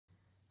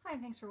Hi,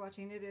 thanks for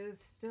watching. It is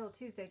still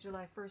Tuesday,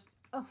 July 1st,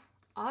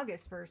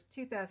 August 1st,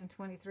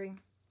 2023.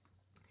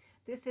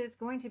 This is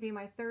going to be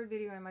my third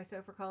video in my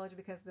Sew for College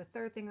because the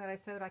third thing that I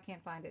sewed, I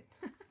can't find it.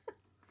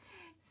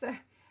 So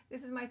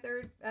this is my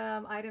third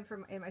item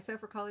in my Sew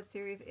for College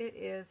series. It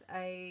is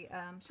a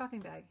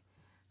shopping bag,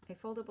 a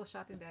foldable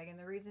shopping bag. And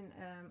the reason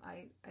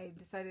I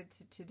decided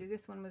to do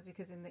this one was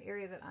because in the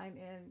area that I'm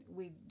in,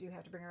 we do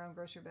have to bring our own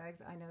grocery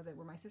bags. I know that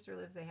where my sister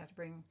lives, they have to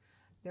bring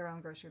their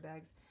own grocery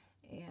bags.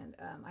 And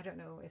I don't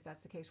know if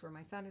that's the case where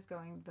my son is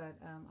going, but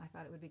I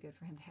thought it would be good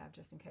for him to have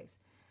just in case.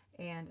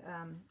 And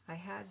I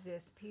had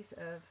this piece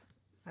of,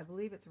 I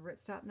believe it's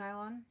ripstop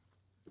nylon.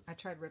 I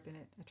tried ripping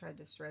it. I tried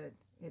to shred it.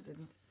 It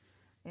didn't.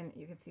 And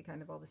you can see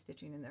kind of all the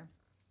stitching in there.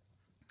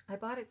 I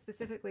bought it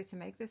specifically to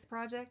make this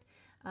project.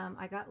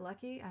 I got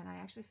lucky and I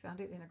actually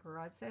found it in a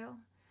garage sale.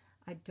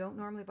 I don't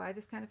normally buy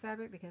this kind of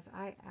fabric because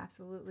I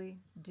absolutely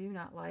do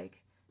not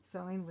like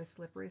sewing with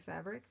slippery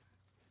fabric.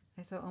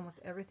 I sew almost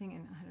everything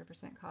in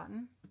 100%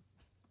 cotton.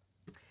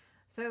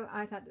 So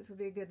I thought this would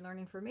be a good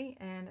learning for me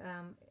and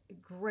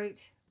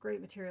great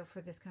material for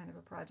this kind of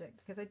a project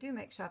because I do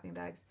make shopping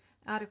bags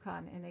out of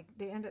cotton and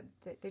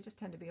they just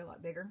tend to be a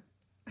lot bigger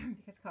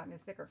because cotton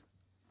is thicker.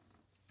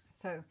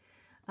 So,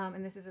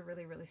 and this is a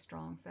really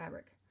strong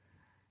fabric.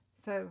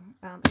 So,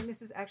 and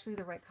this is actually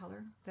the right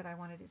color that I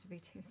wanted it to be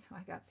too, so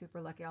I got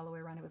super lucky all the way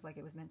around. It was like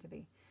it was meant to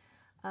be.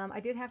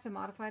 I did have to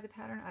modify the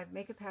pattern. I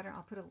make a pattern.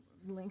 I'll put a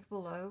link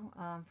below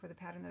for the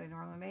pattern that I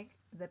normally make.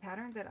 The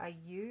pattern that I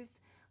use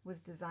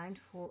was designed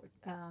for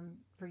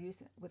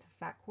use with a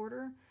fat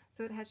quarter,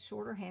 so it has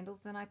shorter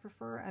handles than I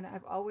prefer. And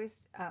I've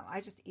always I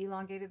just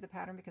elongated the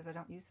pattern because I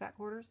don't use fat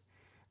quarters.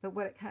 But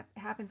what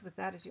happens with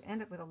that is you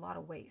end up with a lot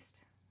of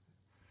waste.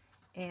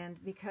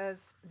 And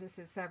because this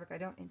is fabric I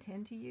don't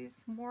intend to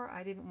use more,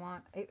 I didn't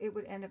want it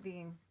would end up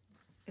being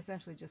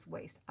essentially just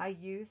waste. I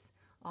use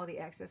all the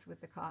excess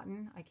with the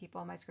cotton. I keep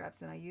all my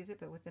scraps and I use it,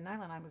 but with the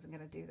nylon I wasn't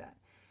going to do that.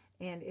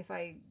 And if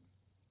I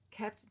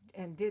kept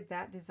and did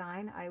that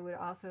design, I would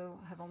also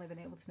have only been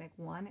able to make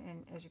one,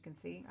 and as you can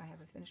see, I have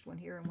a finished one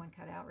here and one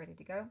cut out ready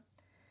to go.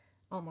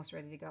 Almost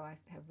ready to go. I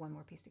have one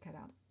more piece to cut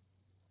out.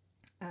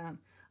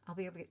 I'll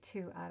be able to get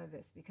two out of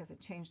this because it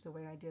changed the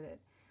way I did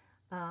it.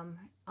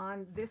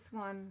 On this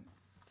one,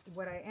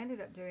 what I ended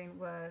up doing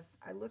was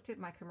I looked at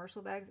my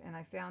commercial bags and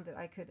I found that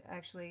I could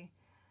actually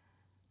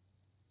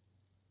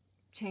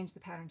change the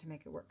pattern to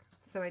make it work.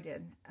 So I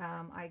did.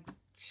 I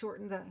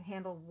shortened the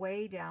handle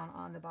way down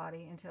on the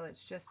body until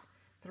it's just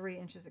 3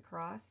 inches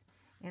across,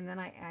 and then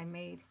I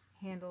made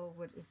handle,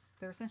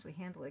 they're essentially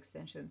handle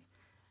extensions.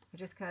 I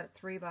just cut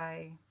 3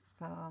 by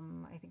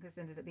I think this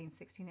ended up being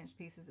 16-inch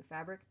pieces of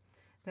fabric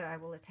that I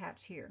will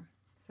attach here.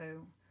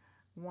 So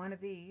one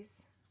of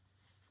these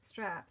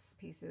straps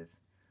pieces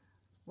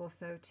will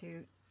sew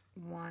to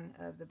one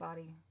of the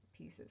body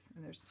pieces,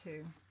 and there's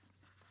 2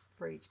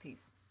 for each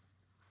piece.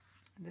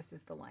 This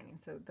is the lining,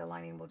 so the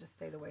lining will just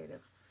stay the way it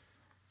is.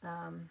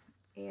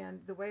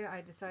 And the way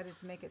I decided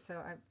to make it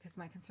so, because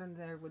my concern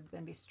there would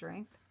then be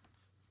strength,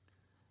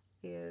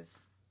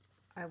 is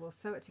I will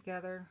sew it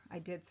together. I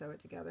did sew it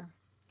together,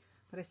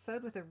 but I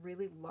sewed with a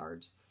really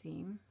large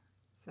seam,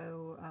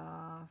 so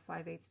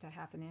 5/8 to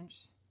half an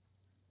inch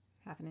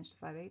to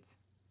 5/8.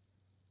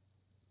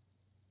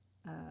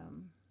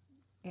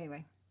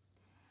 Anyway,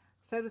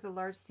 sewed with a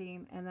large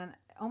seam, and then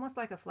almost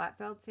like a flat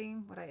felled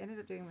seam, what I ended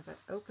up doing was I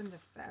opened the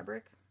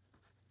fabric.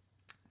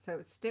 So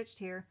it's stitched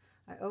here.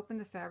 I opened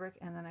the fabric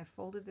and then I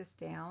folded this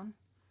down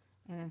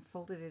and then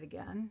folded it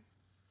again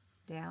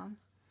down,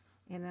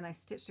 and then I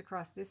stitched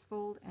across this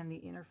fold and the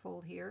inner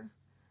fold here.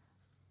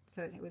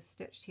 So it was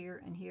stitched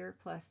here and here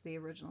plus the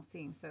original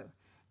seam. So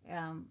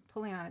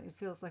pulling on it, it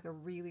feels like a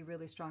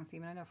really strong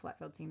seam, and I know flat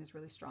felled seam is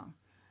really strong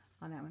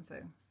on that one.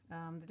 So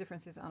the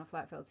difference is on a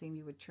flat felled seam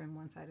you would trim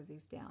one side of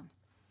these down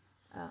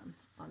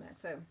on that.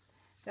 So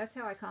that's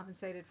how I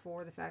compensated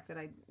for the fact that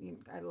I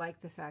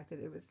liked the fact that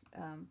it was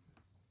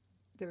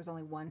there was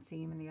only one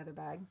seam in the other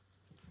bag,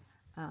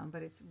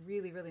 but it's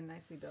really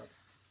nicely built,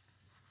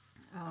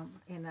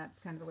 and that's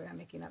kind of the way I'm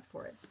making up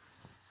for it.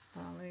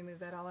 Let me move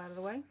that all out of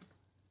the way.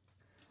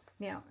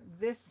 Now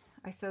this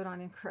I sewed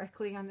on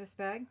incorrectly on this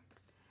bag,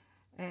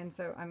 and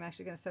so I'm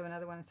actually going to sew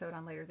another one and sew it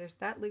on later.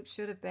 That loop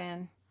should have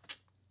been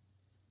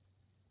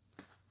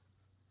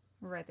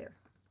right there,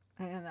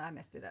 and I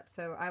messed it up.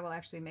 So I will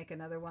actually make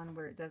another one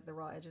where the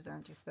raw edges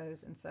aren't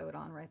exposed and sew it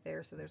on right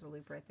there. So there's a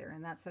loop right there,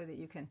 and that's so that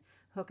you can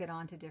hook it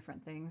onto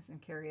different things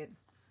and carry it,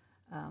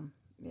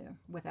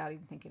 without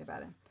even thinking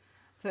about it.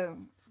 So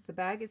the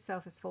bag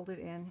itself is folded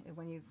in, and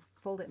when you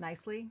fold it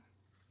nicely,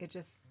 it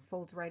just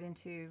folds right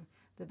into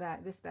the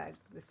bag.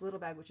 This little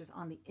bag, which is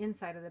on the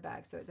inside of the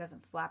bag, so it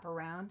doesn't flap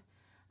around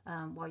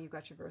while you've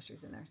got your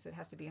groceries in there. So it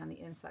has to be on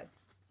the inside.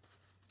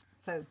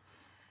 So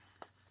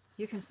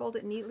you can fold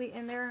it neatly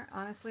in there.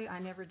 Honestly, I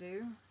never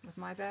do with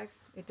my bags.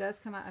 It does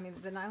come out, I mean,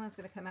 the nylon's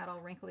going to come out all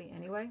wrinkly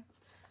anyway.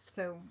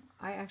 So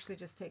I actually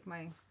just take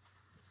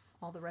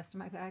all the rest of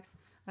my bags.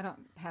 I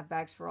don't have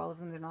bags for all of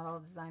them. They're not all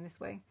designed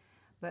this way.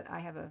 But I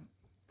have a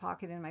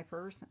pocket in my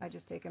purse. I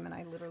just take them and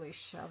I literally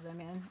shove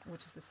them in,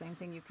 which is the same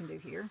thing you can do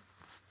here.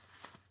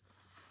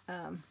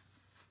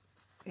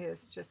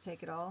 Is just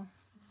take it all,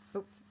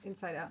 oops,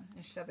 inside out,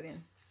 and shove it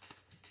in.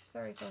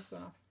 Sorry, phone's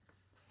going off.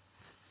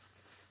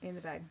 In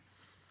the bag.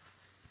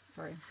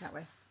 Sorry, that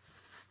way.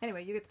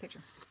 Anyway, you get the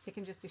picture. It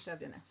can just be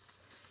shoved in there.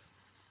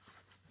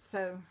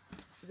 So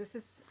this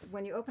is,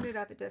 when you open it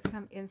up, it does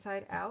come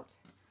inside out,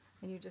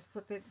 and you just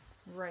flip it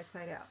right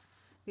side out.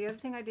 The other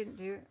thing I didn't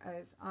do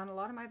is on a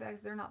lot of my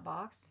bags, they're not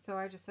boxed, so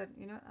I just said,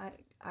 you know,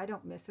 I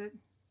don't miss it.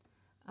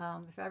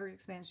 The fabric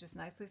expands just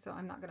nicely, so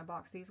I'm not going to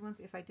box these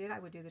ones. If I did, I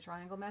would do the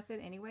triangle method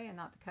anyway, and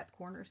not the cut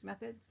corners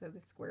method, so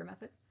the square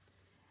method.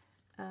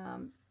 I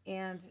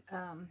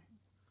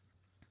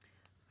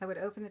would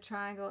open the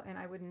triangle, and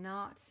I would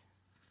not,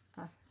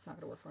 it's not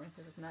going to work for me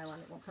because it's nylon,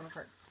 it won't come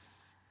apart.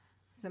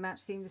 So match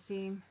seam to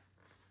seam,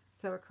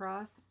 sew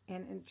across,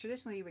 and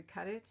traditionally you would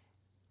cut it.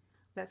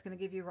 That's going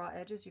to give you raw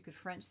edges. You could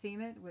French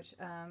seam it, which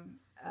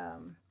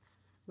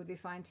would be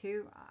fine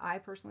too. I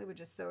personally would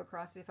just sew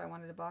across it if I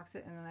wanted to box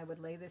it, and then I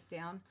would lay this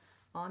down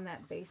on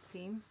that base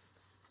seam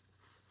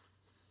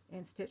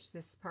and stitch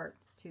this part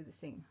to the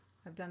seam.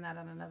 I've done that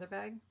on another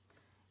bag,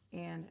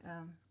 and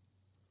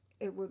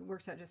it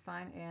works out just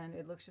fine, and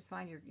it looks just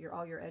fine.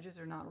 All your edges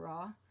are not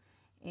raw,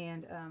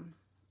 and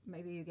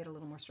maybe you get a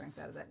little more strength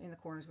out of that in the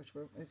corners, which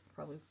is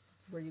probably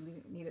where you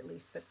need it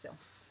least, but still.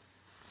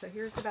 So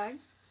here's the bag.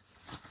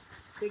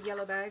 Big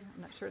yellow bag.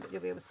 I'm not sure that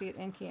you'll be able to see it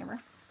in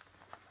camera.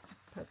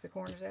 Poke the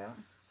corners out.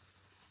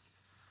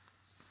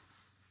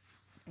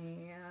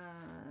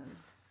 And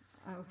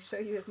I'll show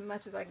you as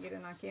much as I can get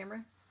in on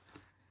camera.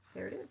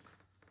 There it is.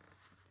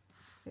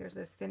 There's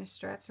those finished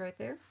straps right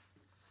there.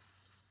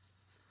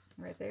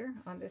 Right there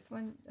on this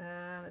one.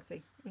 Let's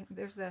see.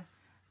 There's the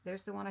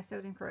one I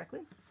sewed in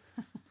correctly.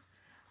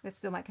 That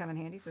still might come in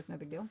handy, so it's no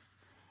big deal.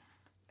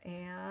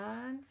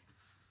 And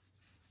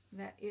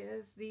that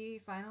is the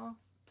final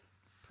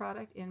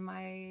product in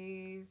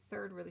my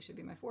third, really should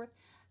be my fourth,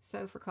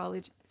 Sew for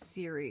College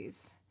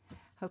series.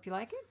 Hope you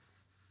like it.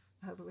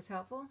 I hope it was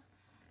helpful.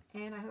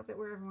 And I hope that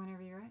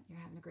whenever you're at, you're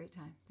having a great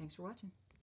time. Thanks for watching.